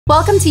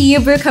Welcome to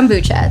You Brew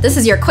Kombucha. This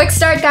is your quick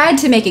start guide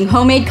to making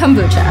homemade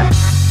kombucha.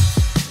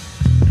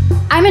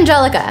 I'm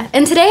Angelica,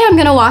 and today I'm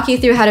gonna walk you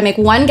through how to make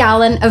 1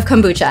 gallon of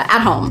kombucha at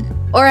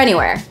home, or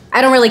anywhere.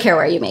 I don't really care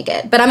where you make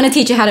it, but I'm gonna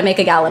teach you how to make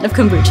a gallon of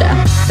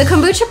kombucha. The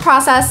kombucha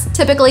process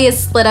typically is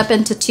split up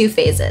into 2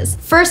 phases,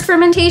 first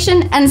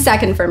fermentation and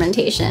second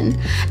fermentation.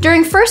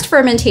 During first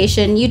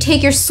fermentation, you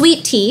take your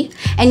sweet tea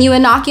and you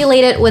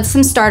inoculate it with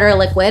some starter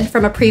liquid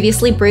from a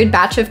previously brewed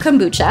batch of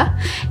kombucha,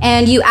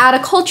 and you add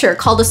a culture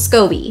called a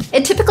SCOBY.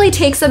 It typically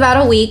takes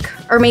about a week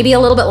or maybe a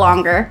little bit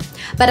longer,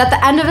 but at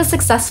the end of a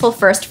successful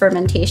first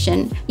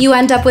fermentation, you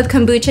end up with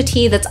kombucha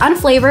tea that's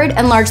unflavored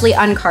and largely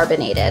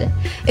uncarbonated.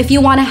 If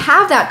you want to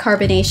have that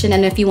carbonation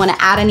and if you want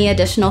to add any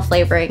additional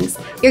flavorings,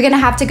 you're going to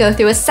have to go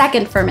through a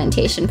second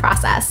fermentation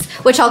process,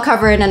 which I'll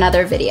cover in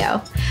another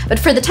video. But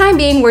for the time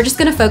being, we're just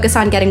going to focus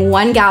on getting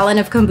 1 gallon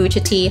of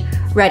kombucha tea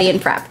ready and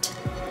prepped.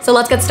 So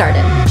let's get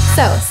started.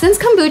 So since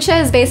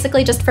kombucha is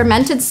basically just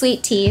fermented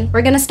sweet tea,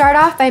 we're going to start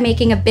off by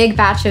making a big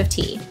batch of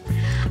tea.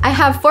 I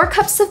have 4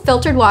 cups of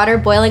filtered water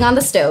boiling on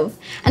the stove,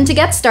 and to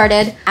get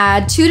started,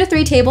 add 2 to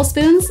 3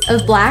 tablespoons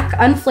of black,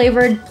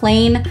 unflavored,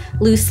 plain,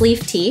 loose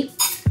leaf tea,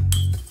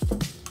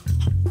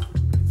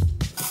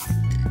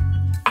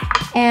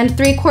 and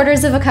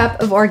 3/4 of a cup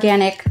of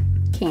organic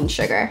cane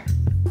sugar.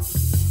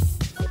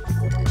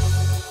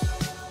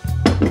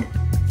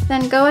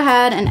 Then go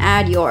ahead and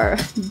add your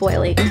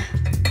boiling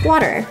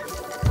water.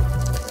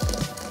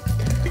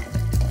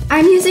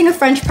 I'm using a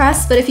French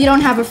press, but if you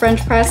don't have a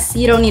French press,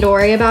 you don't need to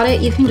worry about it.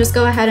 You can just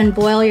go ahead and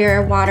boil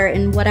your water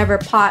in whatever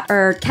pot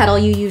or kettle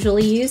you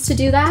usually use to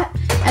do that,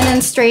 and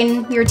then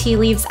strain your tea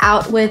leaves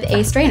out with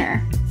a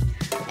strainer.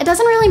 It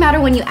doesn't really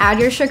matter when you add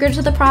your sugar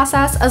to the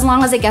process, as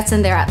long as it gets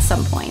in there at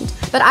some point.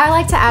 But I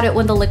like to add it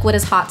when the liquid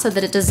is hot so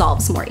that it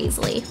dissolves more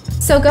easily.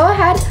 So go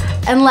ahead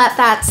and let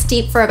that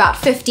steep for about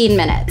 15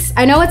 minutes.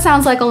 I know it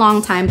sounds like a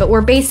long time, but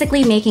we're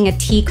basically making a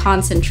tea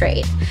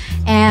concentrate.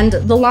 And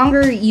the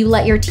longer you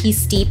let your tea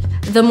steep,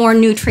 the more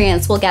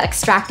nutrients will get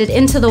extracted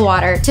into the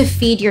water to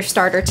feed your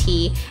starter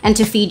tea and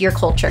to feed your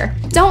culture.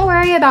 Don't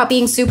worry about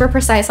being super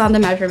precise on the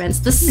measurements.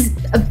 This is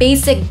a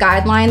basic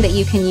guideline that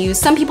you can use.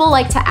 Some people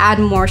like to add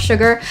more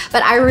sugar,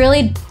 but I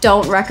really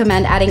don't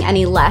recommend adding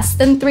any less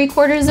than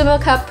 3/4 of a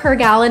cup per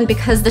gallon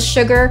because the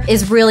sugar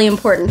is really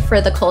important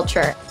for the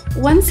culture.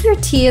 Once your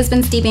tea has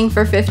been steeping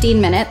for 15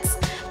 minutes,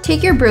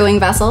 take your brewing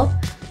vessel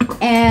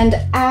and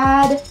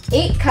add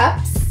 8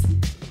 cups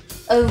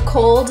of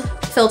cold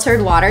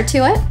filtered water to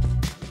it.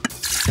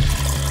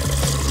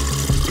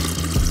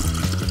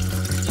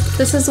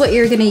 This is what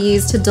you're gonna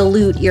use to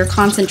dilute your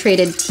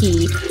concentrated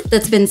tea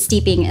that's been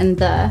steeping in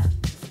the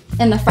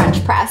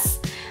French press.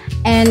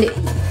 And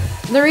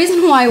the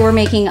reason why we're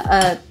making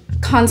a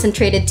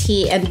concentrated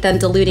tea and then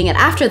diluting it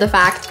after the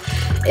fact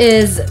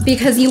is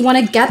because you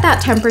wanna get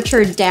that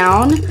temperature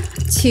down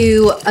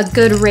to a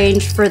good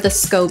range for the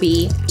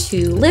SCOBY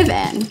to live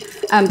in.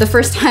 The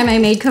first time I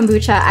made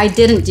kombucha, I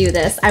didn't do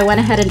this. I went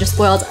ahead and just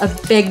boiled a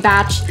big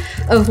batch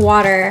of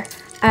water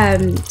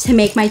to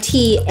make my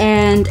tea,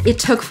 and it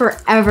took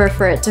forever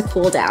for it to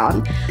cool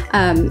down.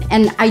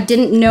 And I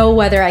didn't know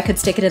whether I could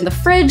stick it in the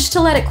fridge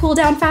to let it cool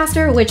down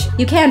faster, which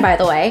you can, by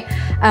the way.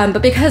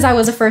 But because I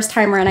was a first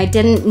timer and I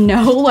didn't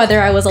know whether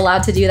I was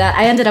allowed to do that,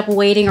 I ended up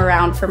waiting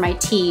around for my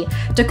tea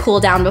to cool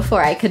down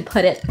before I could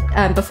put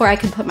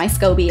my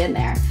SCOBY in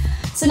there.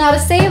 So now to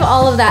save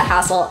all of that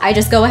hassle, I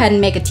just go ahead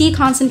and make a tea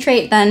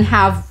concentrate, then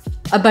have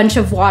a bunch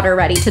of water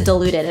ready to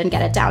dilute it and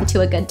get it down to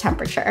a good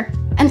temperature.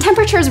 And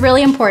temperature is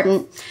really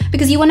important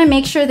because you want to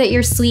make sure that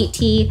your sweet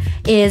tea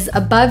is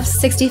above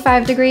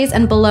 65 degrees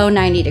and below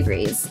 90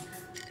 degrees.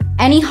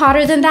 Any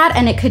hotter than that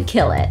and it could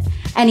kill it.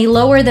 Any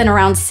lower than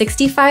around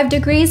 65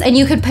 degrees and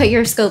you could put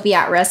your SCOBY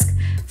at risk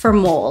for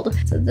mold.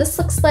 So this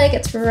looks like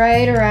it's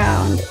right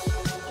around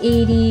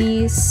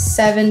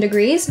 87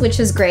 degrees, which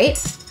is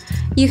great.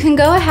 You can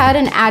go ahead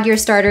and add your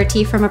starter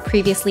tea from a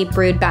previously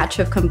brewed batch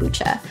of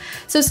kombucha.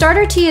 So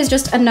starter tea is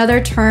just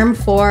another term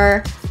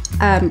for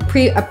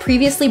a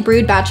previously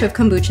brewed batch of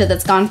kombucha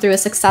that's gone through a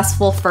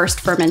successful first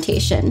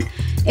fermentation.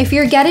 If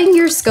you're getting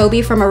your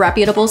SCOBY from a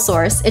reputable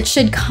source, it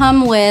should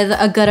come with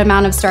a good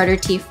amount of starter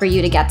tea for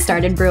you to get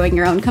started brewing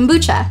your own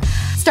kombucha.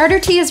 Starter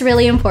tea is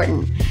really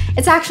important.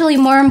 It's actually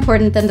more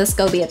important than the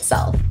SCOBY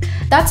itself.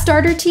 That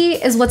starter tea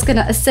is what's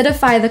gonna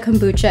acidify the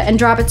kombucha and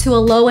drop it to a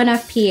low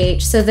enough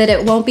pH so that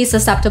it won't be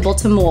susceptible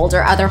to mold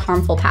or other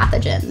harmful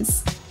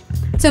pathogens.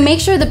 So make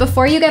sure that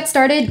before you get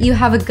started, you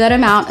have a good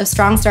amount of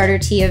strong starter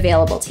tea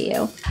available to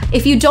you.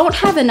 If you don't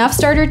have enough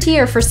starter tea,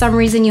 or for some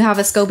reason you have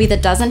a SCOBY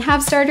that doesn't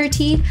have starter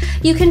tea,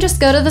 you can just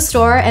go to the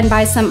store and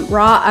buy some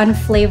raw,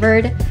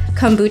 unflavored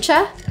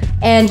kombucha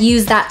and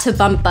use that to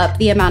bump up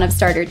the amount of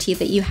starter tea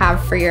that you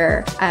have for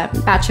your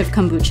batch of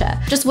kombucha.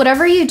 Just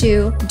whatever you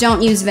do,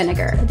 don't use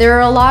vinegar. There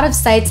are a lot of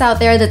sites out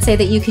there that say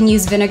that you can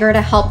use vinegar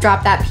to help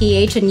drop that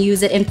pH and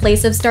use it in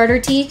place of starter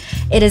tea.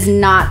 It is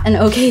not an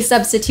okay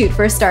substitute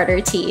for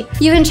starter tea.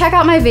 You can check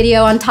out my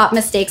video on top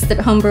mistakes that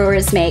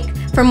homebrewers make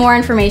for more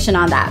information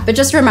on that. But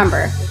just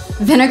remember,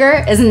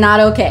 vinegar is not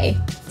okay.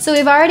 So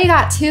we've already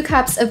got 2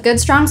 cups of good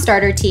strong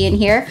starter tea in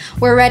here.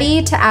 We're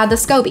ready to add the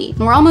SCOBY,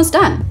 and we're almost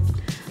done.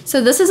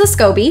 So this is a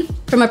SCOBY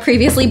from a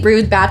previously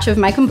brewed batch of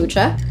my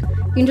kombucha.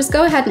 You can just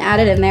go ahead and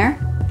add it in there.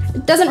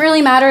 It doesn't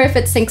really matter if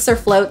it sinks or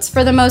floats.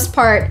 For the most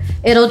part,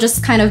 it'll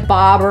just kind of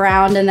bob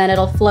around and then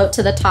it'll float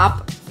to the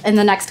top in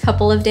the next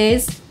couple of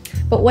days.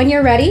 But when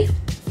you're ready,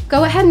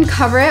 go ahead and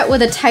cover it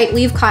with a tight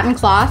weave cotton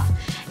cloth.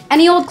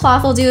 Any old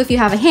cloth will do if you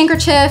have a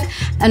handkerchief,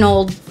 an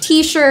old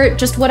t-shirt,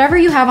 just whatever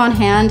you have on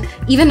hand.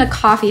 Even a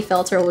coffee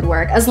filter would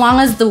work, as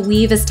long as the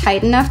weave is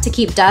tight enough to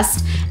keep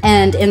dust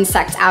and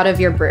insects out of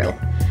your brew.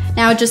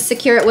 Now just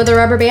secure it with a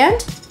rubber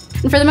band.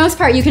 And for the most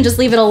part, you can just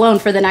leave it alone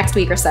for the next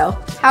week or so.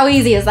 How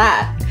easy is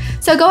that?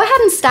 So go ahead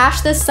and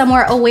stash this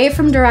somewhere away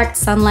from direct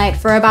sunlight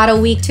for about a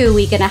week to a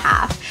week and a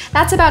half.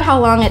 That's about how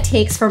long it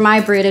takes for my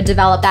brew to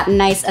develop that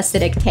nice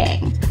acidic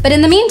tang. But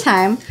in the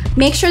meantime,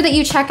 make sure that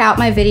you check out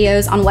my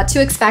videos on what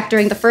to expect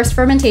during the first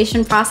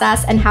fermentation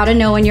process and how to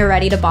know when you're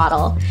ready to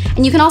bottle.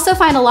 And you can also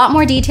find a lot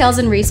more details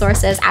and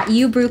resources at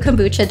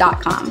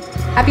youbrewkombucha.com.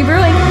 Happy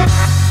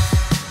brewing!